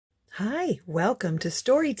Hi, welcome to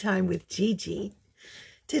Storytime with Gigi.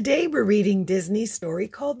 Today we're reading Disney's story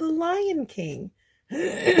called The Lion King.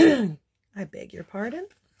 I beg your pardon.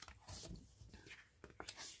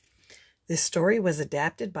 This story was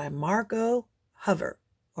adapted by Margot Hover,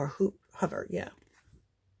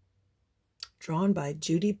 Drawn by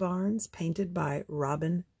Judy Barnes, painted by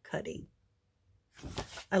Robin Cuddy.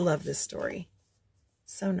 I love this story.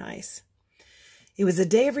 So nice. It was a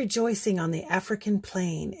day of rejoicing on the African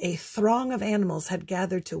plain. A throng of animals had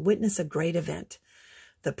gathered to witness a great event,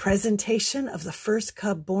 the presentation of the first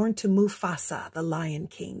cub born to Mufasa, the Lion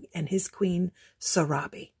King, and his queen,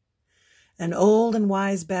 Sarabi. An old and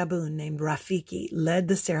wise baboon named Rafiki led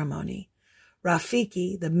the ceremony.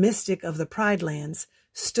 Rafiki, the mystic of the Pride Lands,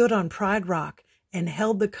 stood on Pride Rock and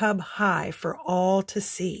held the cub high for all to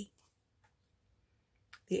see.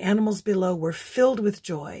 The animals below were filled with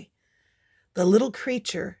joy. The little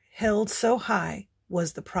creature held so high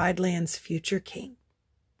was the Pride Land's future king.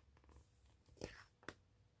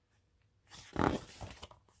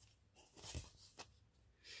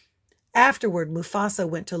 Afterward, Mufasa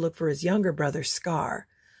went to look for his younger brother, Scar.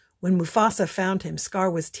 When Mufasa found him,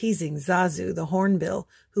 Scar was teasing Zazu, the hornbill,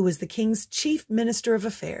 who was the king's chief minister of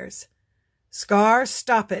affairs. "Scar,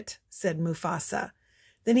 stop it," said Mufasa.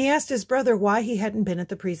 Then he asked his brother why he hadn't been at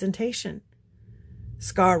the presentation.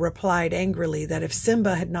 Scar replied angrily that if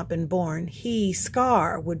Simba had not been born, he,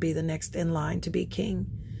 Scar, would be the next in line to be king.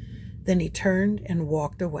 Then he turned and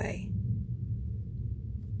walked away.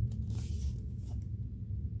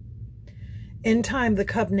 In time, the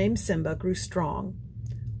cub named Simba grew strong.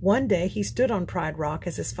 One day, he stood on Pride Rock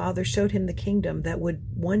as his father showed him the kingdom that would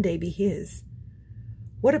one day be his.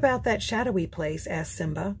 "What about that shadowy place?" asked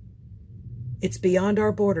Simba. "It's beyond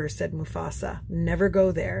our borders," said Mufasa. "Never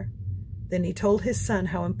go there." Then he told his son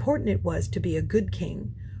how important it was to be a good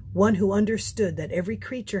king, one who understood that every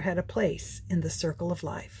creature had a place in the circle of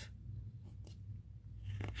life.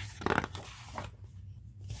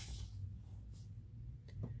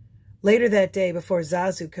 Later that day, before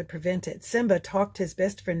Zazu could prevent it, Simba talked his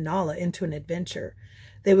best friend Nala into an adventure.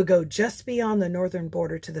 They would go just beyond the northern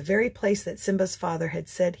border to the very place that Simba's father had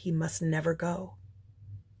said he must never go.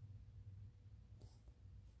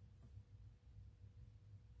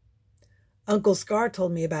 "Uncle Scar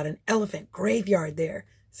told me about an elephant graveyard there,"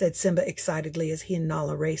 said Simba excitedly as he and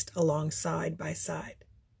Nala raced along side by side.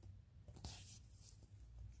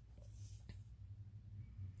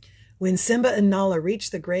 When Simba and Nala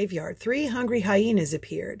reached the graveyard, 3 hungry hyenas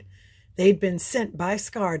appeared. They'd been sent by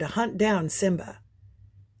Scar to hunt down Simba.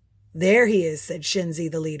 "There he is," said Shenzi,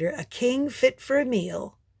 the leader, "a king fit for a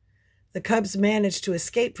meal." The cubs managed to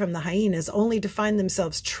escape from the hyenas, only to find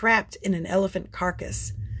themselves trapped in an elephant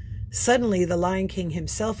carcass. Suddenly, the Lion King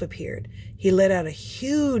himself appeared. He let out a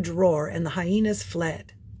huge roar, and the hyenas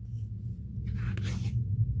fled.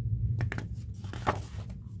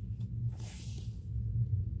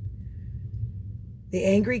 The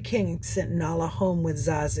angry king sent Nala home with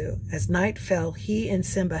Zazu. As night fell, he and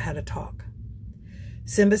Simba had a talk.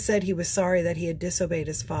 Simba said he was sorry that he had disobeyed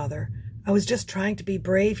his father. "I was just trying to be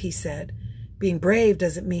brave," he said. "Being brave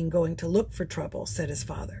doesn't mean going to look for trouble," said his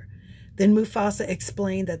father. Then Mufasa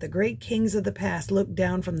explained that the great kings of the past looked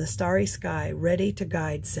down from the starry sky, ready to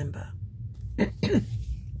guide Simba.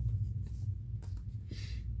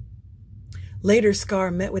 Later,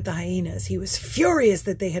 Scar met with the hyenas. He was furious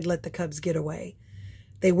that they had let the cubs get away.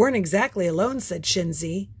 "They weren't exactly alone," said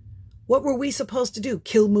Shenzi. "What were we supposed to do,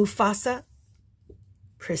 kill Mufasa?"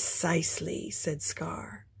 "Precisely," said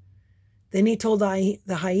Scar. Then he told the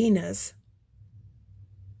hyenas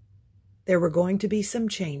there were going to be some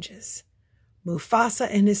changes. "Mufasa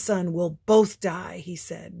and his son will both die," he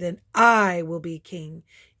said. "Then I will be king,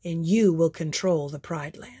 and you will control the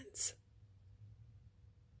Pride Lands."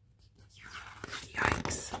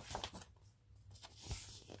 Yikes.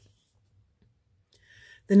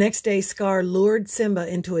 The next day, Scar lured Simba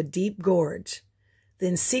into a deep gorge,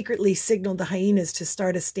 then secretly signaled the hyenas to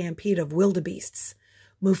start a stampede of wildebeests.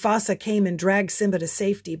 Mufasa came and dragged Simba to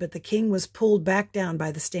safety, but the king was pulled back down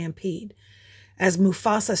by the stampede. As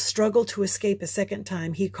Mufasa struggled to escape a second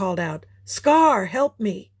time, he called out, "Scar, help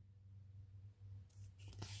me!"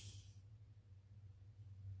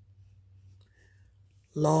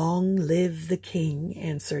 "Long live the king,"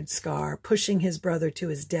 answered Scar, pushing his brother to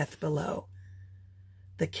his death below.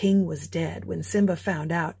 The king was dead. When Simba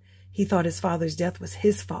found out, he thought his father's death was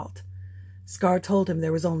his fault. Scar told him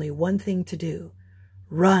there was only one thing to do.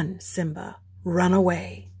 "Run, Simba, run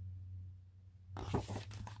away."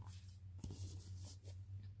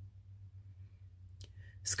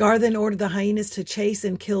 Scar then ordered the hyenas to chase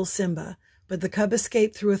and kill Simba, but the cub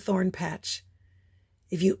escaped through a thorn patch.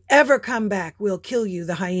 "If you ever come back, we'll kill you,"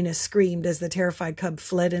 the hyena screamed as the terrified cub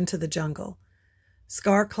fled into the jungle.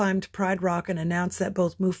 Scar climbed Pride Rock and announced that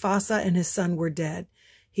both Mufasa and his son were dead.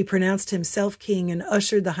 He pronounced himself king and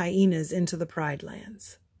ushered the hyenas into the Pride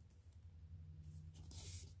Lands.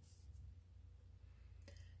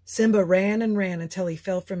 Simba ran and ran until he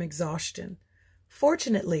fell from exhaustion.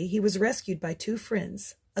 Fortunately, he was rescued by two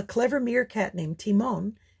friends, a clever meerkat named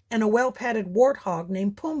Timon and a well-padded warthog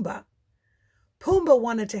named Pumbaa. Pumbaa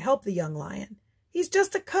wanted to help the young lion. "He's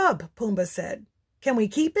just a cub," Pumbaa said. "Can we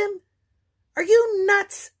keep him?" "Are you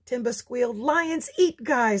nuts?" Timba squealed. "Lions eat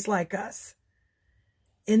guys like us."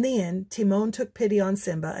 In the end, Timon took pity on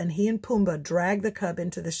Simba, and he and Pumbaa dragged the cub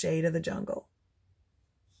into the shade of the jungle.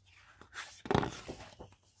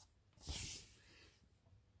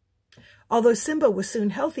 Although Simba was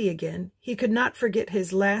soon healthy again, he could not forget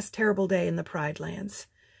his last terrible day in the Pride Lands.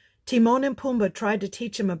 Timon and Pumbaa tried to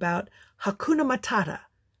teach him about Hakuna Matata,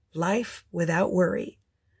 life without worry.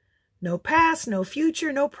 "No past, no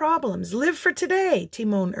future, no problems. Live for today,"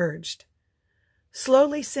 Timon urged.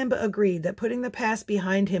 Slowly, Simba agreed that putting the past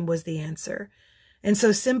behind him was the answer, and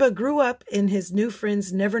so Simba grew up in his new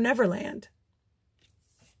friend's Never Never Land.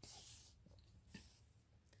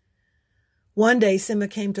 One day, Simba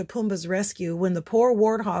came to Pumbaa's rescue when the poor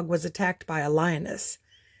warthog was attacked by a lioness.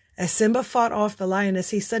 As Simba fought off the lioness,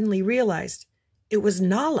 he suddenly realized it was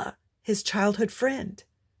Nala, his childhood friend.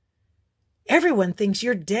 "Everyone thinks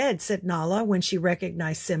you're dead," said Nala when she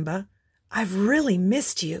recognized Simba. "I've really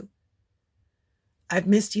missed you." "I've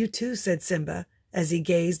missed you too," said Simba as he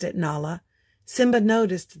gazed at Nala. Simba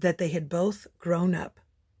noticed that they had both grown up.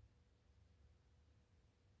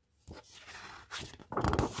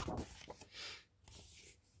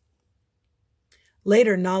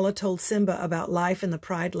 Later, Nala told Simba about life in the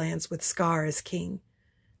Pride Lands with Scar as king.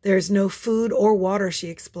 "There is no food or water," she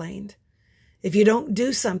explained. "If you don't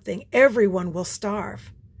do something, everyone will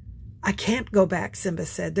starve." "I can't go back," Simba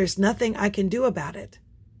said. "There's nothing I can do about it.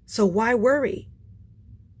 So why worry?"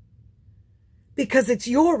 "Because it's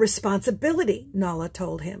your responsibility," Nala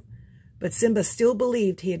told him. But Simba still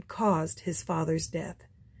believed he had caused his father's death.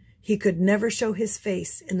 He could never show his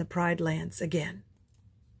face in the Pride Lands again.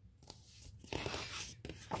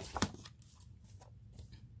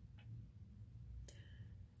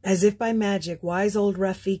 As if by magic, wise old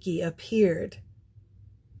Rafiki appeared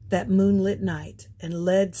that moonlit night and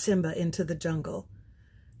led Simba into the jungle.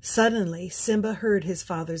 Suddenly, Simba heard his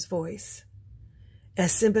father's voice.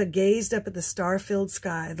 As Simba gazed up at the star-filled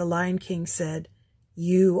sky, the Lion King said,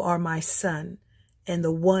 "You are my son and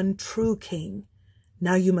the one true king.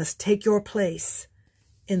 Now you must take your place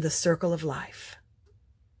in the circle of life."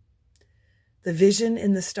 The vision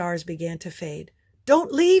in the stars began to fade.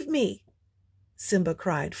 "Don't leave me!" Simba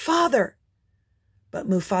cried. "Father!" But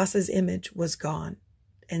Mufasa's image was gone,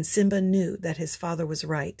 and Simba knew that his father was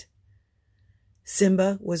right.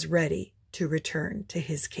 Simba was ready to return to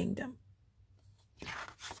his kingdom.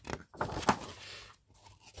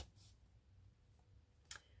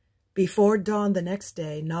 Before dawn the next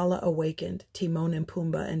day, Nala awakened Timon and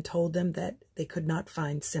Pumbaa and told them that they could not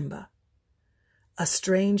find Simba. A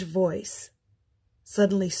strange voice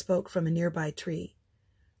suddenly spoke from a nearby tree.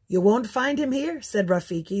 "You won't find him here," said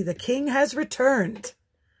Rafiki. "The king has returned."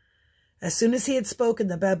 As soon as he had spoken,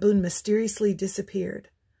 the baboon mysteriously disappeared.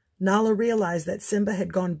 Nala realized that Simba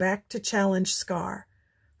had gone back to challenge Scar.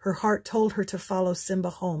 Her heart told her to follow Simba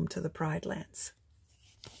home to the Pride Lands.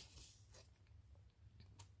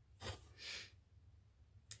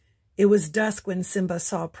 It was dusk when Simba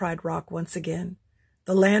saw Pride Rock once again.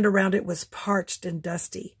 The land around it was parched and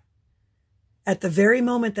dusty. At the very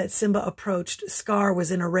moment that Simba approached, Scar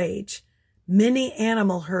was in a rage. Many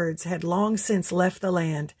animal herds had long since left the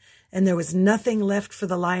land, and there was nothing left for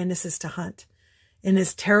the lionesses to hunt. In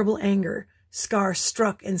his terrible anger, Scar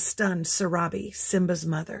struck and stunned Sarabi, Simba's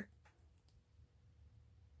mother.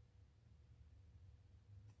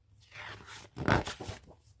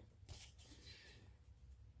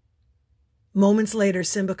 Moments later,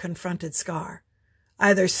 Simba confronted Scar.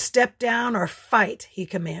 "Either step down or fight," he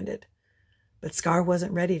commanded. But Scar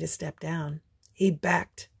wasn't ready to step down. He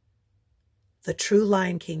backed the true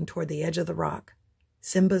Lion King toward the edge of the rock.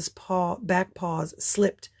 Simba's back paws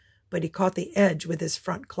slipped, but he caught the edge with his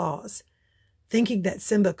front claws. Thinking that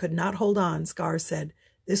Simba could not hold on, Scar said,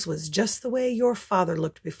 "This was just the way your father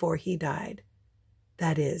looked before he died.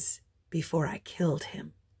 That is, before I killed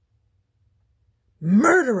him."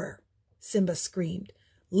 "Murderer!" Simba screamed,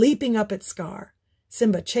 leaping up at Scar.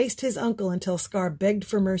 Simba chased his uncle until Scar begged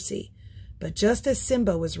for mercy. But just as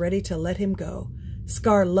Simba was ready to let him go,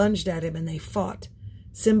 Scar lunged at him and they fought.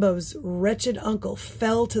 Simba's wretched uncle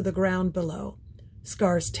fell to the ground below.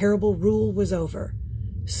 Scar's terrible rule was over.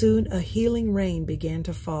 Soon a healing rain began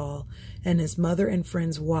to fall, and his mother and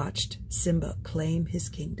friends watched Simba claim his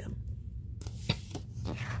kingdom.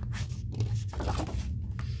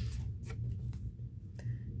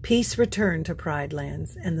 Peace returned to Pride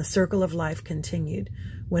Lands, and the circle of life continued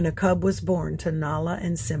when a cub was born to Nala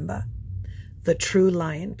and Simba, the true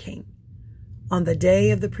Lion King. On the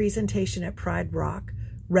day of the presentation at Pride Rock,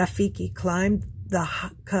 Rafiki climbed the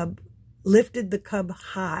cub, lifted the cub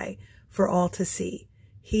high for all to see.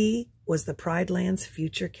 He was the Pride Land's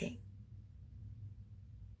future king.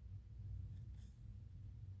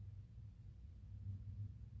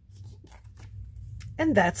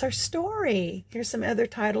 And that's our story. Here's some other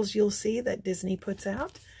titles you'll see that Disney puts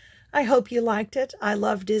out. I hope you liked it. I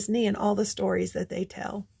love Disney and all the stories that they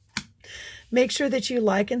tell. Make sure that you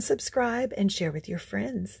like and subscribe and share with your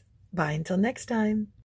friends. Bye until next time.